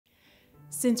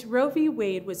Since Roe v.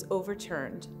 Wade was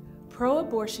overturned,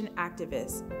 pro-abortion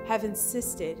activists have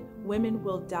insisted women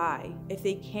will die if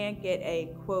they can't get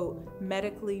a, quote,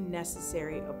 medically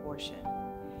necessary abortion.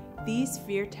 These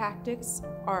fear tactics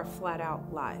are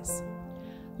flat-out lies.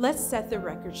 Let's set the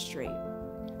record straight.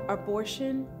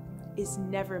 Abortion is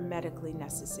never medically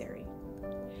necessary.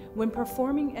 When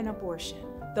performing an abortion,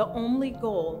 the only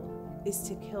goal is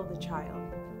to kill the child.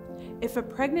 If a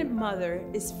pregnant mother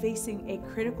is facing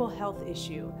a critical health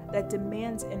issue that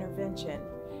demands intervention,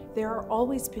 there are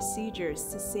always procedures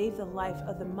to save the life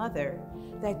of the mother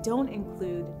that don't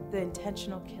include the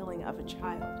intentional killing of a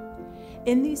child.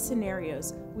 In these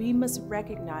scenarios, we must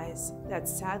recognize that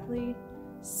sadly,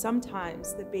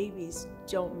 sometimes the babies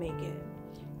don't make it.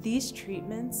 These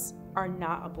treatments are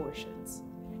not abortions.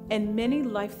 In many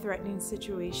life-threatening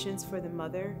situations for the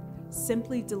mother,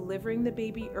 simply delivering the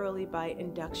baby early by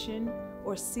induction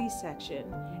or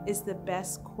C-section is the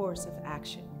best course of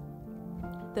action.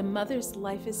 The mother's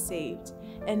life is saved,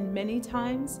 and many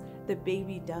times the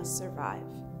baby does survive.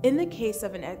 In the case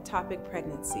of an ectopic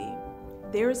pregnancy,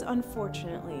 there is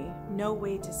unfortunately no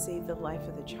way to save the life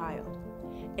of the child.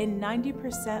 In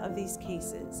 90% of these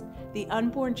cases, the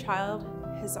unborn child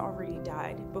has already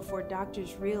died before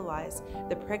doctors realize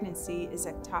the pregnancy is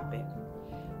ectopic.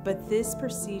 But this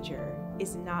procedure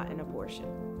is not an abortion.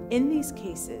 In these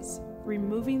cases,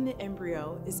 removing the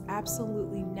embryo is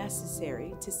absolutely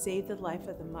necessary to save the life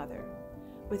of the mother.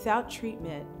 Without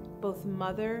treatment, both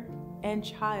mother and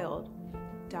child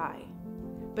die.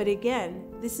 But again,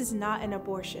 this is not an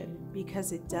abortion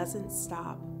because it doesn't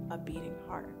stop a beating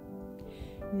heart.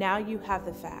 Now you have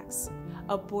the facts.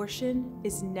 Abortion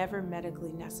is never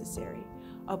medically necessary.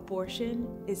 Abortion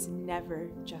is never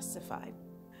justified.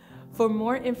 For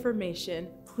more information,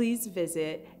 please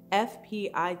visit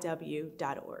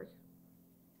fpiw.org.